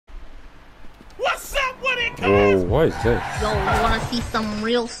Whoa, what is this? Yo, you wanna see some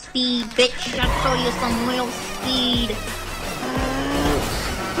real speed, bitch? I'll show you some real speed.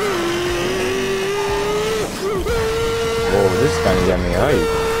 Whoa, this kinda got me hyped.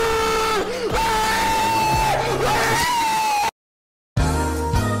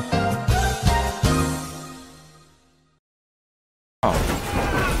 Oh.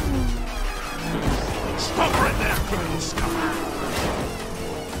 Stop right there!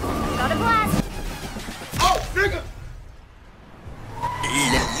 Got a blast. Oh, nigga!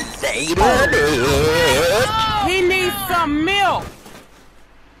 He needs some milk.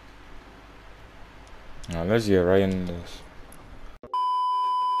 Now let's get right into this.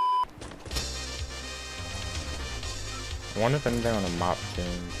 I wonder if anything on the map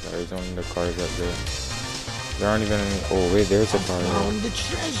changed. There's only the cars up there. There aren't even any. Oh wait, there's a car there. Found the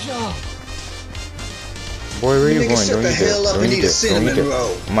treasure! Boy, where you going? Shut Don't the eat hell up it. and Don't eat eat a it. Don't cinnamon eat it.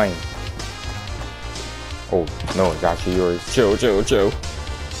 roll. Mine. Oh no, it's actually yours. Chill, chill, chill.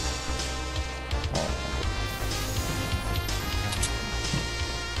 Oh.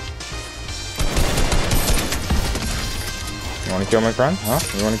 You wanna kill my friend? Huh?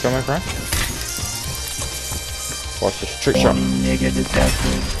 You wanna kill my friend? Watch this trick shot. I'm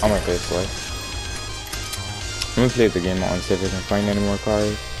gonna play this way. Let me play the game on, see if I can find any more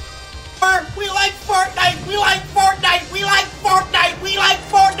cars. We like Fortnite. We like Fortnite. We like Fortnite. We like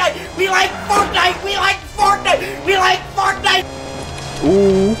Fortnite. We like Fortnite. We like Fortnite. We like Fortnite.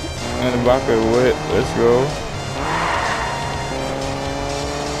 Ooh, and the back of the whip. Let's go.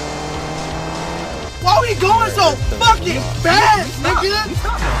 Why are we going so fucking fast, nigga?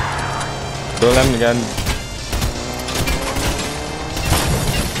 Don't let me get.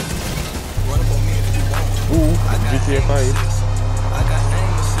 Ooh, GTA 5.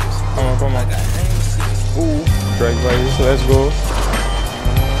 Come on, come on. Ooh, drag bikes, let's go.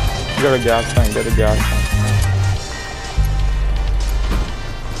 Get a gas tank, get a gas tank.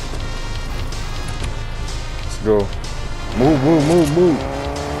 Let's go. Move, move, move, move.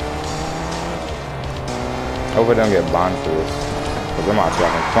 I hope I don't get banned for this. Because I'm actually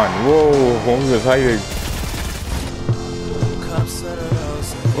having fun. Whoa, homes is hiding.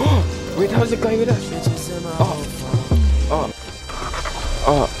 Wait, how's the guy with us?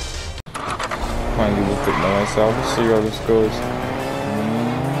 Oh. Finally looked at myself. Let's see how this goes.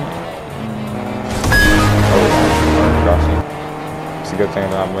 Oh, gosh. It's a good thing I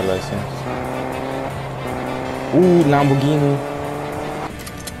don't have my license. Ooh, Lamborghini.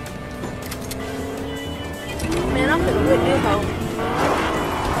 Man, I'm gonna whip this hoe.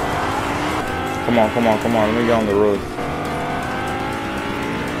 Come on, come on, come on. Let me get on the road.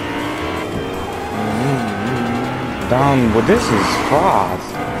 Damn, but this is fast.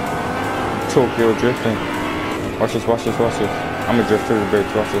 Tokyo drifting. Watch this, watch this, watch this. I'm gonna drift through the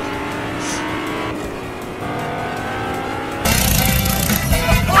bridge, watch this.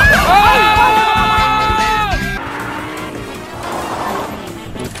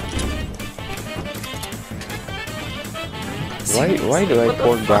 Why do I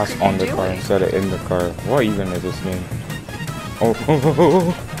pour gas on the car instead of in the car? What even is this game? Oh.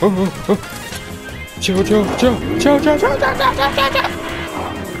 Chill, chill, chill, chill, chill, chill, chill, chill, chill, chill.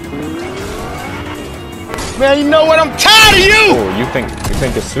 Man, you know what? I'm tired of you. Oh, you think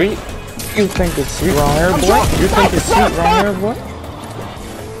it's sweet? You think it's sweet around here, boy? You think it's sweet around here, boy?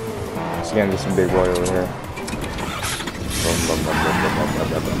 Let's get into some big boy over here.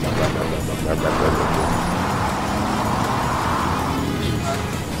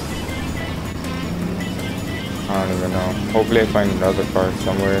 I don't even know. Hopefully I find another car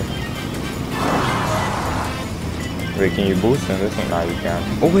somewhere. Wait, can you boost in this one? Nah, you can't.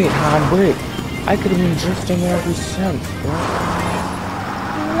 Oh wait, handbrake. I could have been drifting ever since, bro.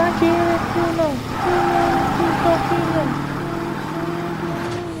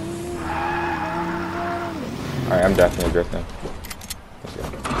 Alright, I'm definitely drifting. Let's go.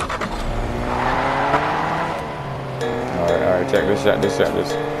 Alright, check this, check this, check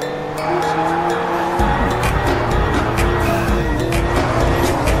this.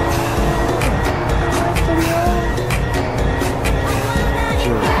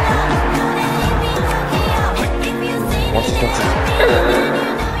 Watch this, watch this.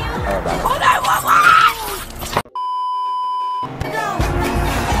 Alright, bye.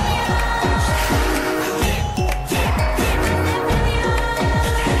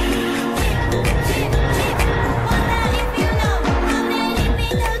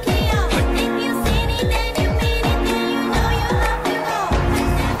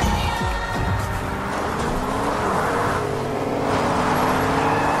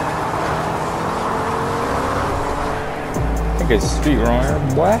 fucking speed wrong here,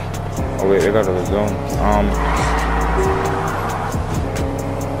 boy. Oh wait, they got to the zone.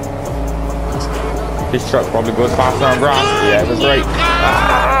 This truck probably goes faster on grass. Yeah, that's right.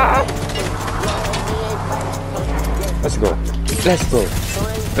 Ah. Let's go. Let's go.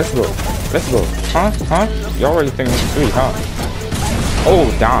 Let's go. Let's go. Huh? Huh? Y'all really think this is sweet, huh? Oh,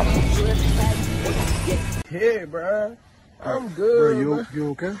 damn. Yeah, bro. I'm good. Bro, you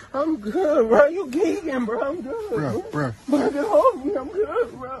okay? I'm good, bro. You geeking, bro. I'm good. Bro. Bro, just hold me. I'm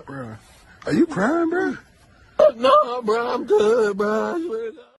good, bro. Bro. Are you crying, bro? No, bro. I'm good, bro. I swear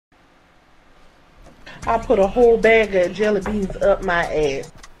to God. I put a whole bag of jelly beans up my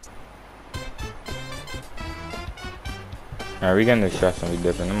ass. Alright, we getting this shot something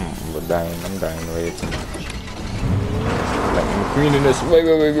different. I'm dying way too much. Like, I'm cleaning this. Wait.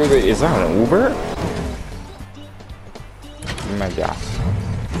 Is that an Uber? Oh my gosh.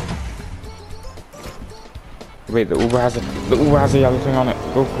 Wait, the Uber has a yellow thing on it.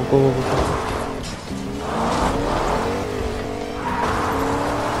 Go.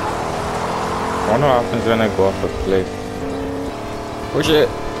 I wonder what happens when I go off a cliff. Push it.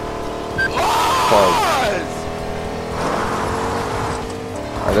 Pause.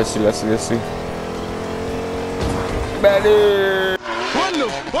 Alright, let's see. Better. What the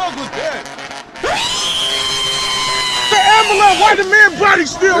fuck was that? The ambulance! Why the man body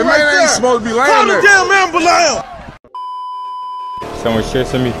still right there? Ain't supposed to be laying there. Call the damn ambulance! Someone's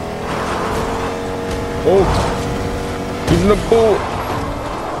chasing me. Oh, he's in the pool.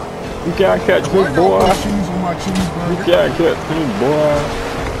 You can't catch me, boy. You can't catch me, boy.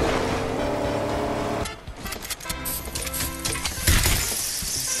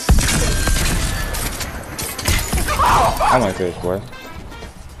 Oh my face, boy.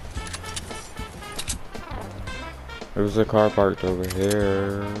 There's a car parked over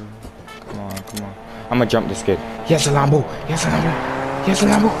here. Come on. I'm gonna jump this kid. Yes, a Lambo.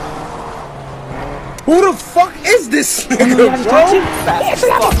 Who the fuck is this nigga, bro? Yes, a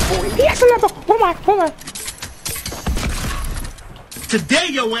Lambo. Hold on. Today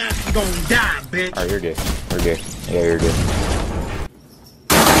your ass is gonna die, bitch. Alright, you're good. We're good. Yeah, you're good.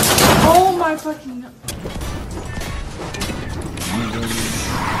 Oh my fucking...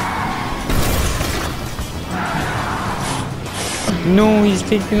 No, he's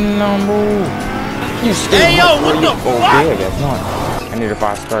taking the Lambo. You still Hey, yo, what the fuck? Okay, I guess not. I need a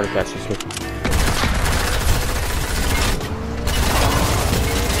fast car to catch this kid.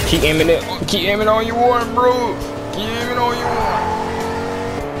 Keep aiming it. Keep aiming all you want, bro. Keep aiming all you want.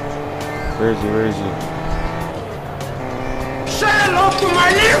 Where is he? Say hello to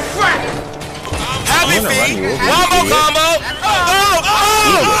my little friend. Happy feet. Combo.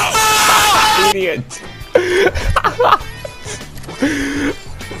 Idiot.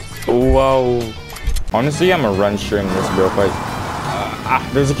 Wow. Honestly, I'm a run stream this bro fight.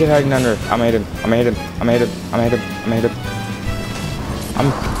 There's a kid hiding under. I'm gonna hit him.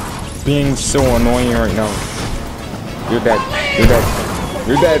 I'm being so annoying right now. You're dead, kid.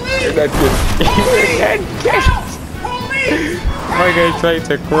 You're dead, kid. My guy tried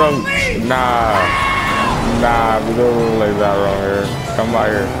to crouch. Nah, we don't like that around here. Come by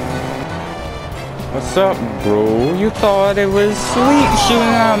here. What's up, bro? You thought it was sweet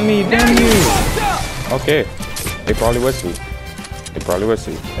shooting at me, didn't you? Okay. It probably was sweet. Yeah, it was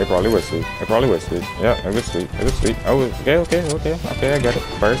sweet. Oh, okay, I get it.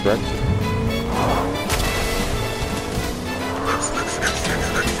 First, right?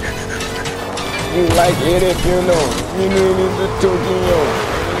 You like it if you know. You need the Tokyo.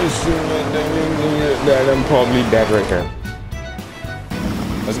 You shoot it, then I'm probably dead right here.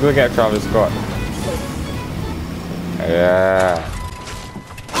 Let's go get Travis Scott. Yeah.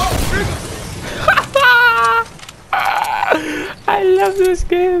 I love this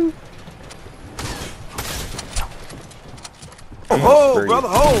game. Oh, brother,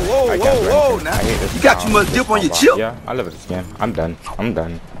 whoa, now. You got too much dip on your chip. Yeah, I love this game. I'm done.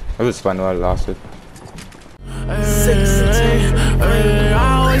 It was fun when I lost it. I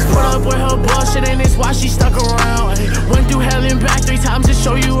always put up with her bullshit, and it's why she stuck around. Went through hell and back 3 times to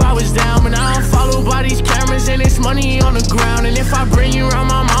show you I was down. But now I'm followed by these cameras, and it's money on the ground. And if I bring you around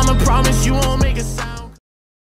my mama, promise you won't